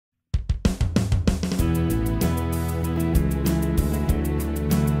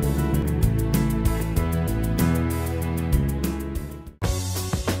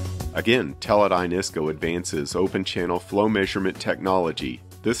Again, Teledyne ISCO advances open-channel flow measurement technology,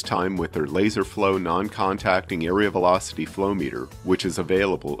 this time with their LaserFlow non-contacting area velocity flow meter, which is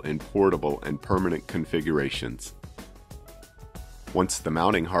available in portable and permanent configurations. Once the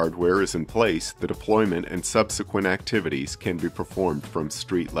mounting hardware is in place, the deployment and subsequent activities can be performed from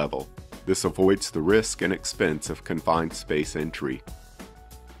street level. This avoids the risk and expense of confined space entry.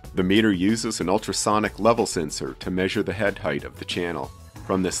 The meter uses an ultrasonic level sensor to measure the head height of the channel.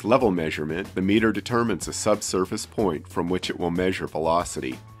 From this level measurement, the meter determines a subsurface point from which it will measure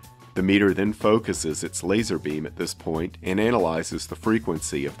velocity. The meter then focuses its laser beam at this point and analyzes the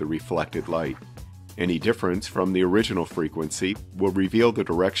frequency of the reflected light. Any difference from the original frequency will reveal the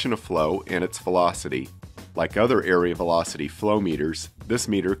direction of flow and its velocity. Like other area velocity flow meters, this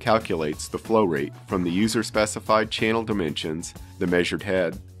meter calculates the flow rate from the user-specified channel dimensions, the measured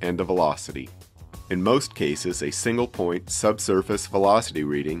head, and the velocity. In most cases, a single-point subsurface velocity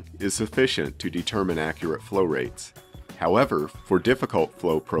reading is sufficient to determine accurate flow rates. However, for difficult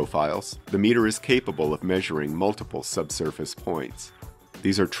flow profiles, the meter is capable of measuring multiple subsurface points.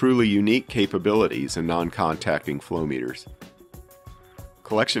 These are truly unique capabilities in non-contacting flow meters.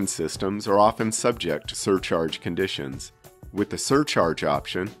 Collection systems are often subject to surcharge conditions. With the surcharge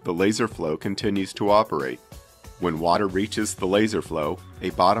option, the LaserFlow continues to operate. When water reaches the LaserFlow, a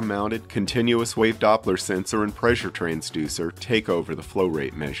bottom-mounted continuous wave Doppler sensor and pressure transducer take over the flow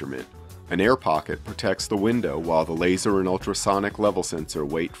rate measurement. An air pocket protects the window while the laser and ultrasonic level sensor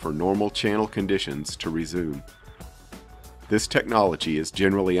wait for normal channel conditions to resume. This technology is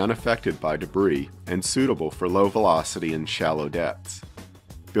generally unaffected by debris and suitable for low velocity and shallow depths.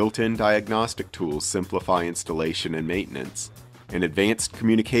 Built-in diagnostic tools simplify installation and maintenance, and advanced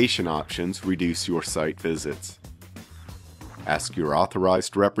communication options reduce your site visits. Ask your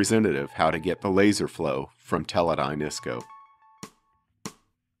authorized representative how to get the LaserFlow from Teledyne ISCO.